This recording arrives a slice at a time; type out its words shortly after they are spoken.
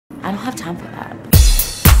I don't have time for that.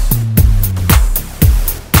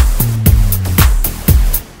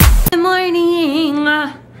 Good morning.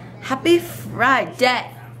 Happy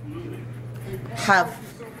Friday. Have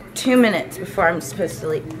 2 minutes before I'm supposed to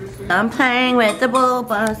leave. I'm playing with the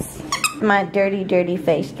bulbas. My dirty, dirty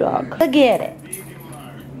face dog. Look at it.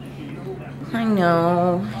 I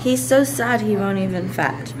know. He's so sad he won't even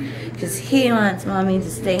fetch. Because he wants mommy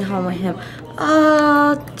to stay home with him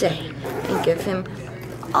all day. And give him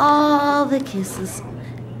all the kisses.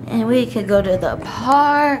 And we could go to the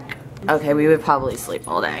park. Okay, we would probably sleep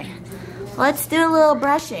all day. Let's do a little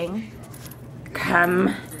brushing.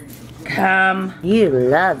 Come. Come. You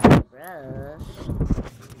love to brush.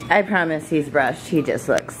 I promise he's brushed. He just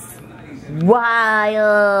looks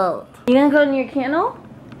wild. You gonna go in your kennel?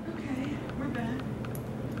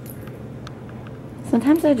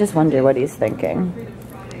 Sometimes I just wonder what he's thinking.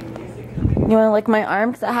 You wanna lick my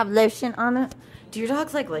arm because I have lotion on it? Do your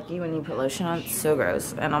dogs like lick you when you put lotion on? It's so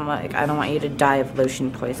gross. And I'm like, I don't want you to die of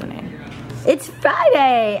lotion poisoning. It's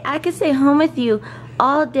Friday. I could stay home with you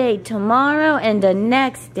all day tomorrow and the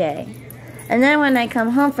next day. And then when I come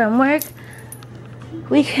home from work,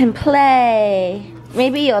 we can play.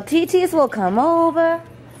 Maybe your TTs will come over.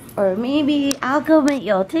 Or maybe I'll go meet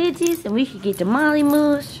your TTs and we could get the Molly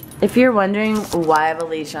Moose. If you're wondering why I have a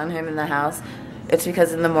leash on him in the house, it's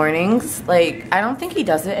because in the mornings, like, I don't think he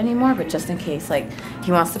does it anymore, but just in case, like,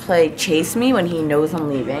 he wants to play chase me when he knows I'm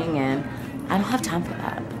leaving, and I don't have time for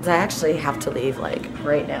that. I actually have to leave, like,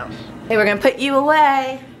 right now. Hey, we're gonna put you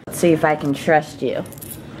away. Let's see if I can trust you.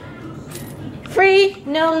 Free,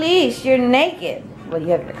 no leash, you're naked. Well, you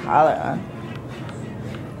have your collar on.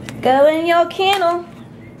 Go in your kennel.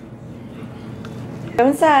 Go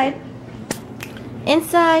inside.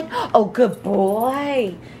 Inside. Oh, good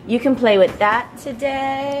boy. You can play with that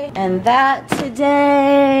today, and that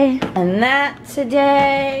today, and that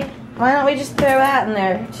today. Why don't we just throw that in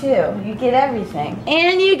there too? You get everything.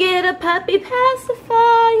 And you get a puppy pacifier.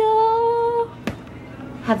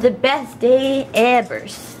 Have the best day ever.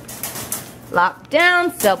 Lock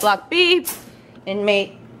down, cell block beep,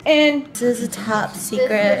 inmate in. This is a top secret.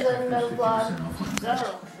 This is a no vlog. No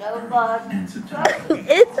vlog.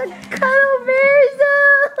 It's a cuddle bear zone.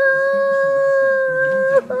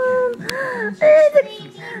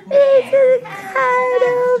 It's a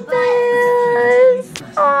cuddle bear.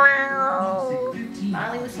 Wow.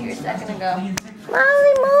 Molly was here a second ago.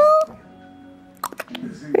 Molly Moo.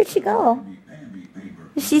 Where'd she go?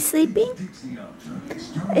 Is she sleeping?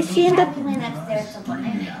 Is she in the plane upstairs?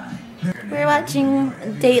 We're watching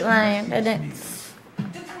Dateline, and it's,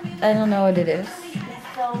 I don't know what it is.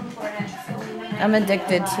 I'm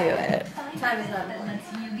addicted to it. Time is not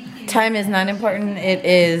important. Time is not important. It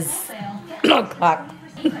is o'clock.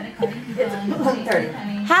 It's 1:30.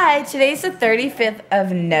 Hi, today's the 35th of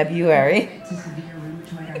February.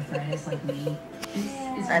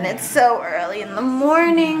 And it's so early in the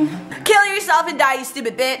morning. Kill yourself and die, you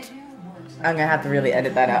stupid bitch. I'm gonna have to really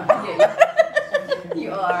edit that out.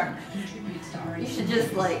 You are. You should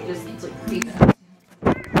just like keep it out.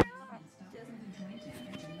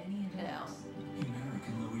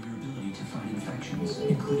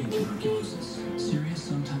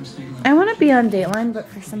 I want to be on Dateline, but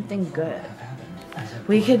for something good.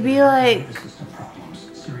 We could be like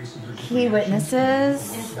key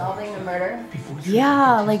witnesses. In solving a murder?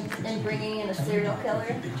 Yeah, like. And bringing in a serial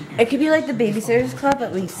killer? It could be like the Babysitter's Club,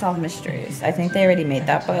 but we solve mysteries. I think they already made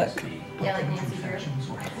that book. Yeah, like Nancy Drew?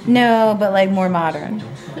 No, but like more modern.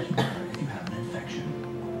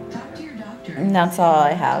 And that's all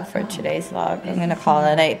I have for today's vlog. I'm gonna call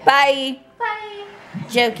it a night. Bye! Bye!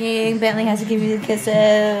 Joking, Bentley has to give you the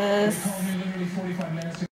kisses.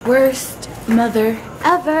 Worst mother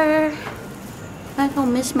ever. I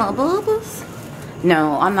don't miss my bubbles.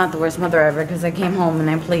 No, I'm not the worst mother ever because I came home and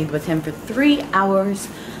I played with him for 3 hours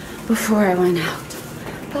before I went out.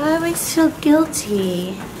 But I always feel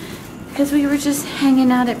guilty because we were just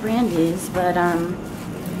hanging out at Brandy's, but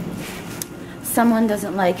someone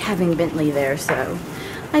doesn't like having Bentley there, so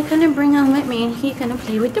I couldn't bring him with me and he couldn't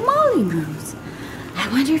play with the Molly Moose. I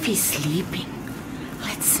wonder if he's sleeping.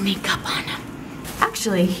 Let's sneak up on him.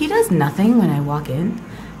 Actually, he does nothing when I walk in,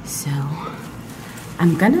 so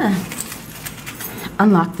I'm gonna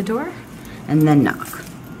unlock the door and then knock.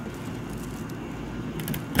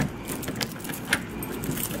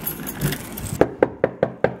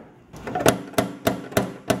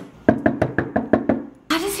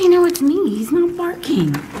 How does he know it's me? He's not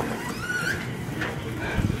barking.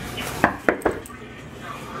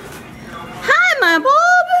 Hi, my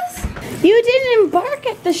bulbs. You didn't bark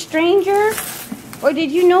at the stranger. Or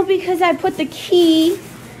did you know because I put the key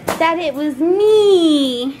that it was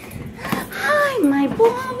me?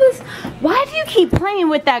 playing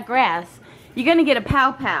with that grass, you're gonna get a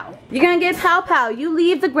pow-pow. You're gonna get a pow-pow. You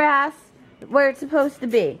leave the grass where it's supposed to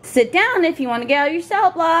be. Sit down if you want to get out of your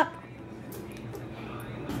cell block.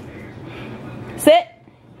 Sit.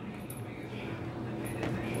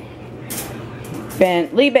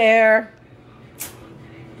 Bentley Bear.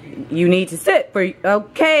 You need to sit for,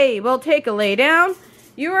 okay, we'll take a lay down.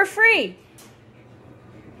 You are free.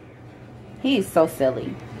 He's so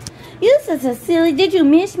silly. You're so silly. Did you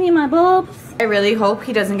miss me, my bulbs? I really hope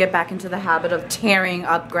he doesn't get back into the habit of tearing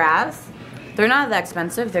up grass. They're not that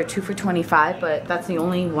expensive. They're 2 for $25, but that's the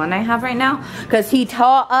only one I have right now because he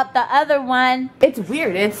tore up the other one. It's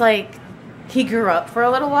weird. It's like he grew up for a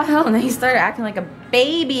little while and then he started acting like a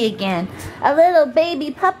baby again. A little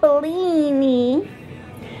baby Puppolini.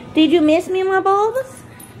 Did you miss me, my bulbs?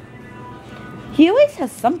 He always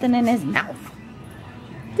has something in his mouth.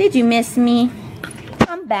 Did you miss me?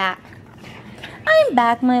 I'm back. I'm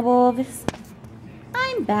back, my bulbs.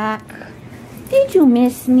 I'm back. Did you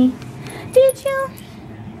miss me? Did you?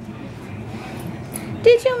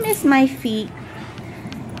 Did you miss my feet?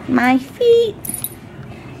 My feet?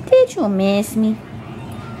 Did you miss me?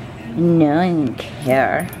 No, I don't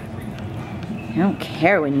care. I don't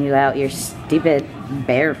care when you out your stupid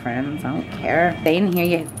bear friends. I don't care. They didn't hear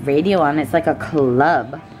your radio on. It's like a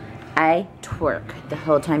club. I twerk the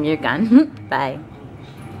whole time you're gone. Bye.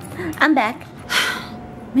 I'm back.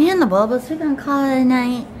 Man, the bulbs, we're gonna call it a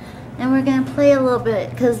night. And we're gonna play a little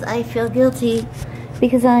bit because I feel guilty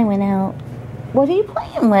because I went out. What are you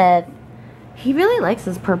playing with? He really likes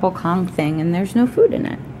this purple Kong thing and there's no food in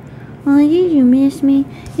it. Oh, you miss me?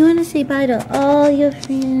 You want to say bye to all your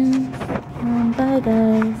friends? Bye,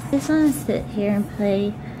 guys. I just want to sit here and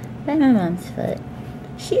play by my mom's foot.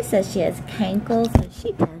 She says she has cankles, but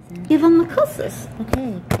she doesn't. Give them the kisses.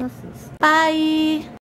 Okay, kisses. Bye.